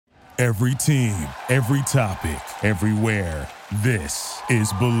Every team, every topic, everywhere. This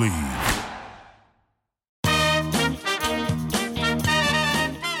is Believe.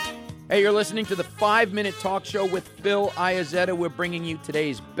 Hey, you're listening to the 5-Minute Talk Show with Phil Iazetta. We're bringing you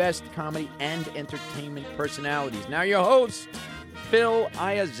today's best comedy and entertainment personalities. Now your host, Phil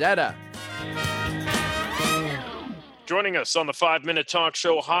Iazetta. Joining us on the 5-Minute Talk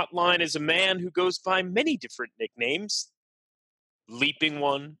Show hotline is a man who goes by many different nicknames. Leaping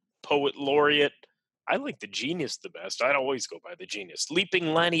One, Poet Laureate. I like the Genius the best. I'd always go by the Genius.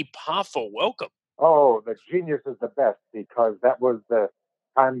 Leaping Lanny Poffo, welcome. Oh, the Genius is the best because that was the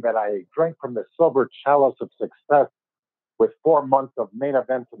time that I drank from the silver chalice of success with 4 months of main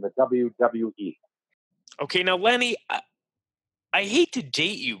events in the WWE. Okay, now, Lanny, I hate to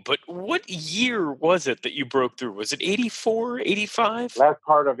date you, but what year was it that you broke through? Was it 84, 85? Last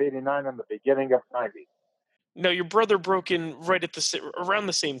part of 89 and the beginning of 90. No, your brother broke in right at around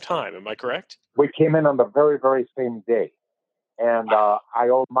the same time. Am I correct? We came in on the very, very same day. And I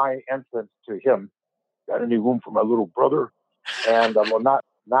owe my entrance to him. Got any room for my little brother? And well, not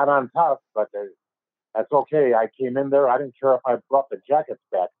on top, but that's okay. I came in there. I didn't care if I brought the jackets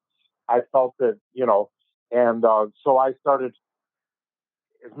back. I felt that, and so I started.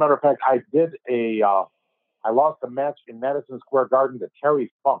 As a matter of fact, I lost a match in Madison Square Garden to Terry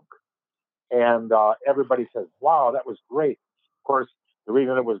Funk. And everybody says, wow, that was great. Of course, the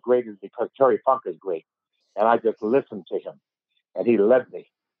reason it was great is because Terry Funk is great. And I just listened to him. And he led me.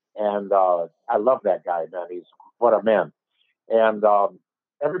 And I love that guy, man. What a man. And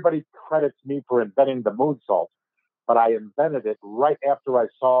everybody credits me for inventing the moonsault. But I invented it right after I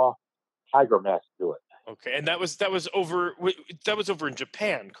saw Tiger Mask do it. Okay, and that was over in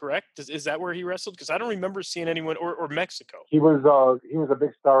Japan, correct? Is that where he wrestled? Because I don't remember seeing anyone or Mexico. He was a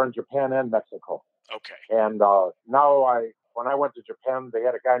big star in Japan and Mexico. Okay. And when I went to Japan, they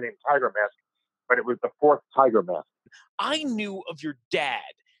had a guy named Tiger Mask, but it was the fourth Tiger Mask. I knew of your dad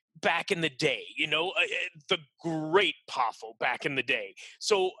back in the day, the great Poffo back in the day.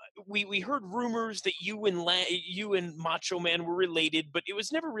 So we heard rumors that you and Macho Man were related, but it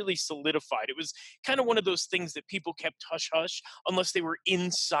was never really solidified. It was kind of one of those things that people kept hush-hush unless they were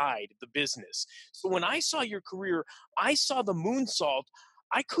inside the business. So when I saw your career, I saw the moonsault.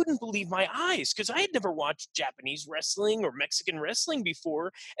 I couldn't believe my eyes because I had never watched Japanese wrestling or Mexican wrestling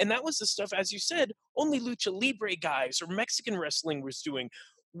before. And that was the stuff, as you said, only Lucha Libre guys or Mexican wrestling was doing.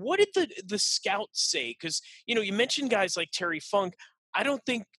 What did the scouts say? Because, you mentioned guys like Terry Funk. I don't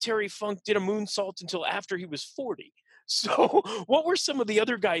think Terry Funk did a moonsault until after he was 40. So what were some of the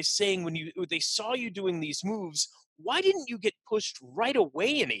other guys saying when they saw you doing these moves? Why didn't you get pushed right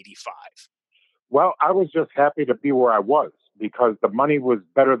away in 85? Well, I was just happy to be where I was because the money was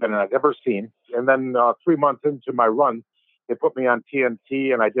better than I'd ever seen. And then 3 months into my run, they put me on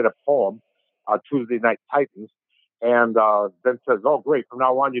TNT and I did a poem, Tuesday Night Titans. And then says, oh, great, from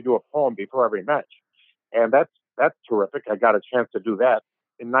now on you do a poem before every match. And that's terrific. I got a chance to do that.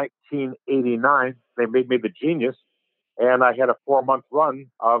 In 1989, they made me the Genius. And I had a 4-month run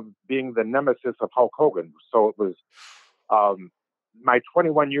of being the nemesis of Hulk Hogan. So it was my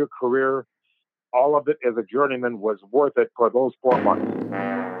 21-year career. All of it as a journeyman was worth it for those 4 months.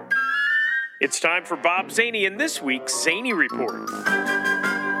 It's time for Bob Zaney in this week's Zaney Report.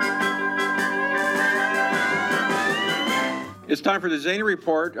 It's time for the Zaney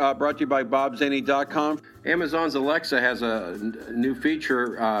Report, brought to you by BobZaney.com. Amazon's Alexa has a new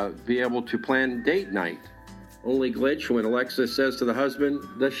feature, be able to plan date night. Only glitch when Alexa says to the husband,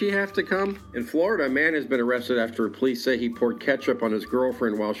 does she have to come? In Florida, a man has been arrested after police say he poured ketchup on his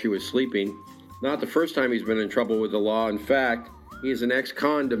girlfriend while she was sleeping. Not the first time he's been in trouble with the law. In fact, he is an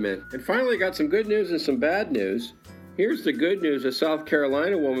ex-condiment. And finally, got some good news and some bad news. Here's the good news. A South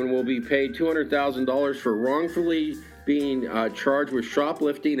Carolina woman will be paid $200,000 for wrongfully being charged with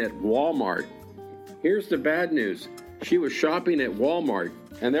shoplifting at Walmart. Here's the bad news. She was shopping at Walmart.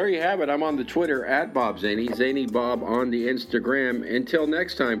 And there you have it. I'm on the Twitter at Bob Zaney, Zaney Bob on the Instagram. Until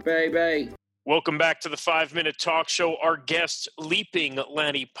next time, bye. Welcome back to the 5-Minute Talk Show. Our guest, Leaping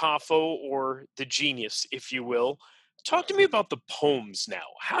Lanny Poffo, or the Genius, if you will. Talk to me about the poems now.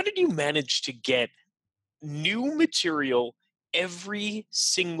 How did you manage to get new material every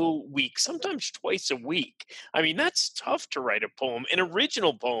single week, sometimes twice a week? I mean, that's tough to write a poem, an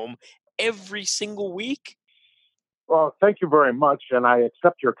original poem, every single week. Well, thank you very much, and I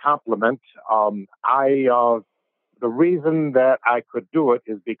accept your compliment. The reason that I could do it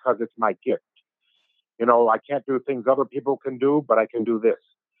is because it's my gift. I can't do things other people can do, but I can do this.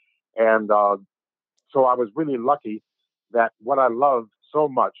 And so I was really lucky that what I love so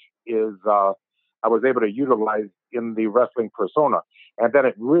much is I was able to utilize in the wrestling persona. And then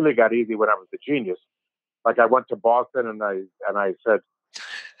it really got easy when I was the Genius. Like I went to Boston and I said,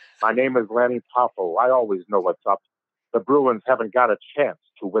 my name is Lanny Poffo. I always know what's up. The Bruins haven't got a chance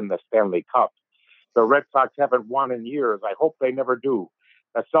to win the Stanley Cup. The Red Sox haven't won in years. I hope they never do.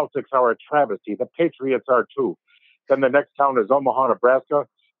 The Celtics are a travesty. The Patriots are too. Then the next town is Omaha, Nebraska.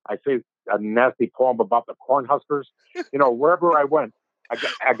 I say a nasty poem about the Cornhuskers. Wherever I went,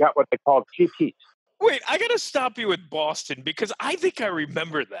 I got what they called cheap heat. Wait, I got to stop you with Boston because I think I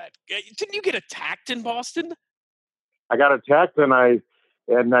remember that. Didn't you get attacked in Boston? I got attacked and I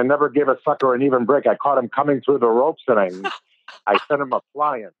never gave a sucker an even break. I caught him coming through the ropes and I sent him a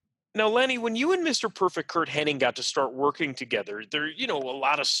flying. Now, Lenny, when you and Mr. Perfect Curt Hennig got to start working together, there, a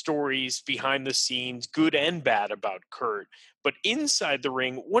lot of stories behind the scenes, good and bad, about Curt. But inside the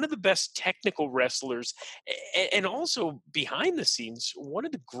ring, one of the best technical wrestlers, and also behind the scenes, one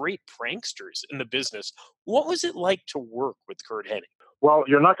of the great pranksters in the business. What was it like to work with Curt Hennig? Well,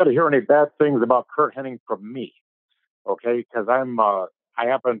 you're not going to hear any bad things about Curt Hennig from me, okay? Because I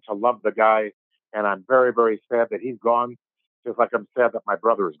happen to love the guy, and I'm very, very sad that he's gone. Just like I'm sad that my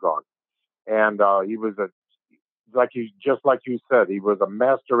brother is gone. And he was just like you said, he was a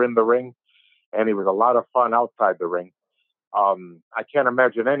master in the ring, and he was a lot of fun outside the ring. I can't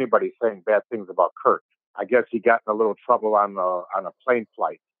imagine anybody saying bad things about Curt. I guess he got in a little trouble on a plane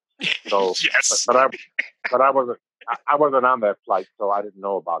flight. So, yes, but I wasn't on that flight, so I didn't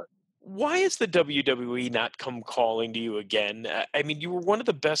know about it. Why has the WWE not come calling to you again? I mean, you were one of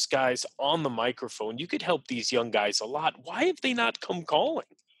the best guys on the microphone. You could help these young guys a lot. Why have they not come calling?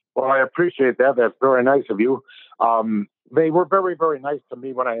 Well, I appreciate that. That's very nice of you. They were very, very nice to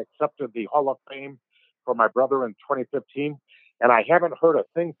me when I accepted the Hall of Fame for my brother in 2015, and I haven't heard a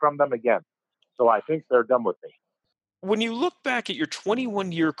thing from them again. So I think they're done with me. When you look back at your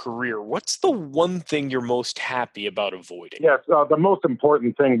 21-year career, what's the one thing you're most happy about avoiding? Yes, the most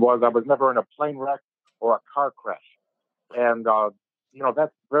important thing was I was never in a plane wreck or a car crash. And,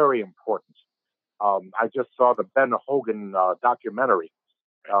 that's very important. I just saw the Ben Hogan documentary,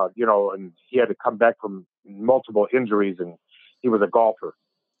 and he had to come back from multiple injuries, and he was a golfer.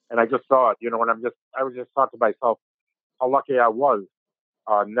 And I just saw it, and I was just thought to myself how lucky I was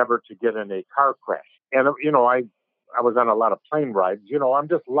never to get in a car crash. And, I was on a lot of plane rides. I'm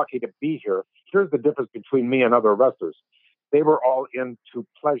just lucky to be here. Here's the difference between me and other wrestlers. They were all into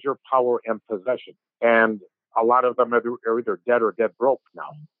pleasure, power, and possession. And a lot of them are either dead or dead broke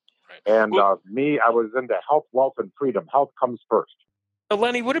now. Right. And me, I was into health, wealth, and freedom. Health comes first.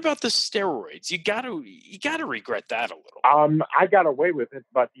 Lenny, what about the steroids? You gotta regret that a little. I got away with it,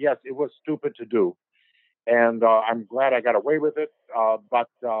 but yes, it was stupid to do. And I'm glad I got away with it, but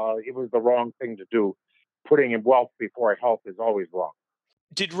it was the wrong thing to do. Putting in wealth before health is always wrong.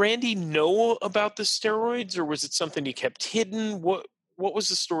 Did Randy know about the steroids, or was it something he kept hidden? What was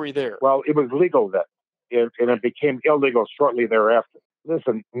the story there? Well, it was legal then, and it became illegal shortly thereafter.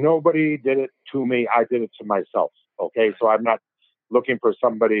 Listen, nobody did it to me. I did it to myself, okay? So I'm not looking for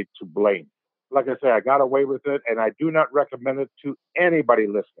somebody to blame. Like I say, I got away with it, and I do not recommend it to anybody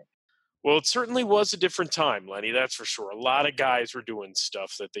listening. Well, it certainly was a different time, Lenny, that's for sure. A lot of guys were doing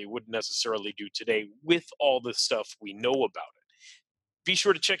stuff that they wouldn't necessarily do today with all the stuff we know about it. Be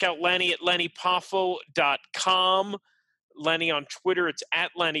sure to check out Lenny at LennyPoffo.com. Lenny on Twitter, it's at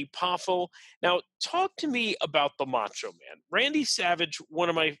Lenny Poffo. Now, talk to me about the Macho Man. Randy Savage, one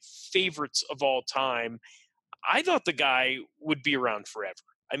of my favorites of all time. I thought the guy would be around forever.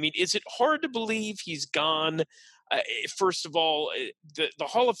 I mean, is it hard to believe he's gone? First of all, the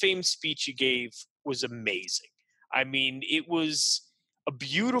Hall of Fame speech he gave was amazing. I mean, it was a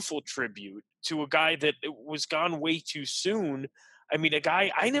beautiful tribute to a guy that was gone way too soon. I mean, a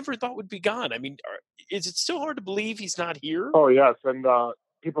guy I never thought would be gone. I mean, is it still hard to believe he's not here? Oh, yes. And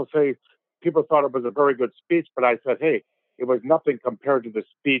people thought it was a very good speech, but I said, hey, it was nothing compared to the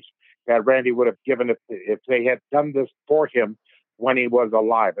speech that Randy would have given if they had done this for him when he was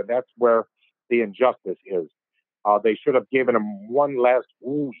alive. And that's where the injustice is. They should have given him one last,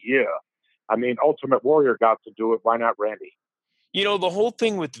 ooh, yeah. I mean, Ultimate Warrior got to do it. Why not Randy? The whole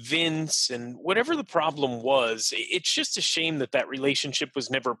thing with Vince and whatever the problem was, it's just a shame that relationship was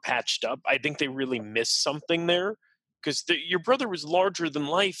never patched up. I think they really missed something there because your brother was larger than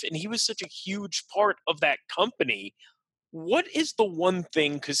life and he was such a huge part of that company. What is the one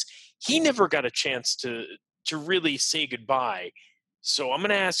thing, because he never got a chance to really say goodbye. So I'm going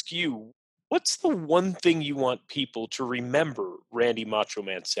to ask you, what's the one thing you want people to remember Randy Macho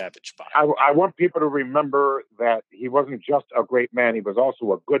Man Savage by? I want people to remember that he wasn't just a great man. He was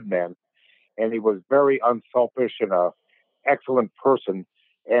also a good man. And he was very unselfish and an excellent person.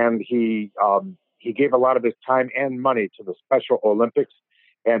 And he he gave a lot of his time and money to the Special Olympics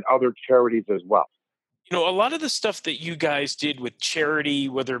and other charities as well. You know, a lot of the stuff that you guys did with charity,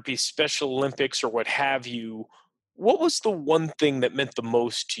 whether it be Special Olympics or what have you, what was the one thing that meant the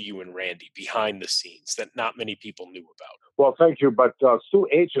most to you and Randy behind the scenes that not many people knew about? Well, thank you. But Sue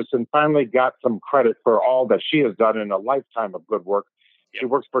Aitchison finally got some credit for all that she has done in a lifetime of good work. She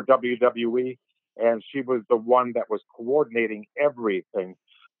works for WWE, and she was the one that was coordinating everything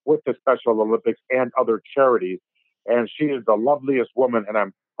with the Special Olympics and other charities. And she is the loveliest woman, and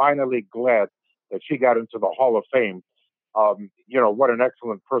I'm finally glad that she got into the Hall of Fame. What an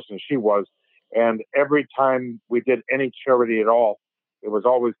excellent person she was. And every time we did any charity at all, it was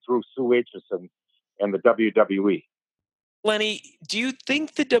always through Sue Aitchison and the WWE. Lenny, do you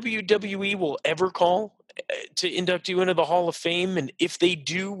think the WWE will ever call to induct you into the Hall of Fame? And if they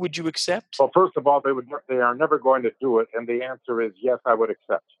do, would you accept? Well, first of all, they are never going to do it. And the answer is yes, I would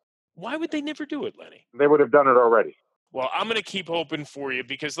accept. Why would they never do it, Lenny? They would have done it already. Well, I'm going to keep hoping for you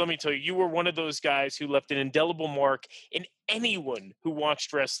because let me tell you, you were one of those guys who left an indelible mark in anyone who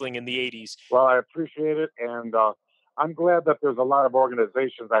watched wrestling in the 80s. Well, I appreciate it. And I'm glad that there's a lot of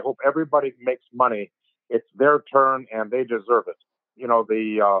organizations. I hope everybody makes money. It's their turn and they deserve it. You know,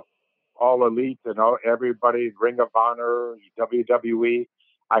 the All Elite and everybody, Ring of Honor, WWE.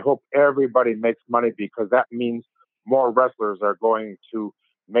 I hope everybody makes money because that means more wrestlers are going to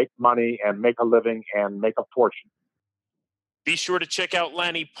make money and make a living and make a fortune. Be sure to check out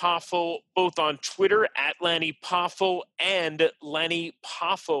Lanny Poffo both on Twitter at Lanny Poffo and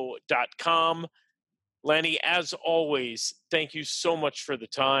LannyPoffo.com. Lanny, as always, thank you so much for the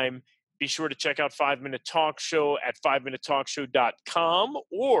time. Be sure to check out 5 Minute Talk Show at 5minutetalkshow.com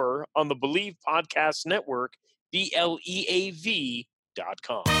or on the Believe Podcast Network, BLEAV.com.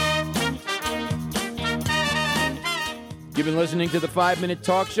 You've been listening to the 5 Minute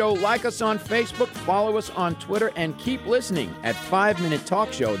Talk Show. Like us on Facebook, follow us on Twitter, and keep listening at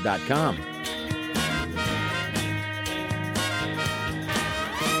 5minutetalkshow.com.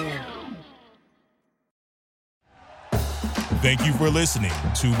 Thank you for listening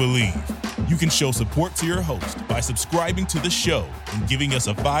to Believe. You can show support to your host by subscribing to the show and giving us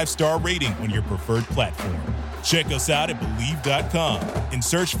a 5-star rating on your preferred platform. Check us out at Believe.com and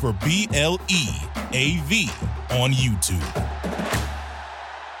search for BLEAV on YouTube.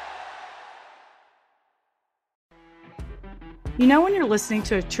 You know when you're listening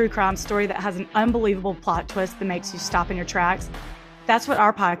to a true crime story that has an unbelievable plot twist that makes you stop in your tracks? That's what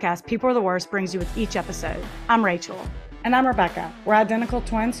our podcast, People Are the Worst, brings you with each episode. I'm Rachel. And I'm Rebecca. We're identical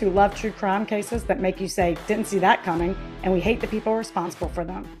twins who love true crime cases that make you say, didn't see that coming, and we hate the people responsible for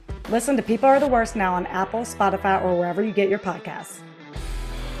them. Listen to People Are the Worst now on Apple, Spotify, or wherever you get your podcasts.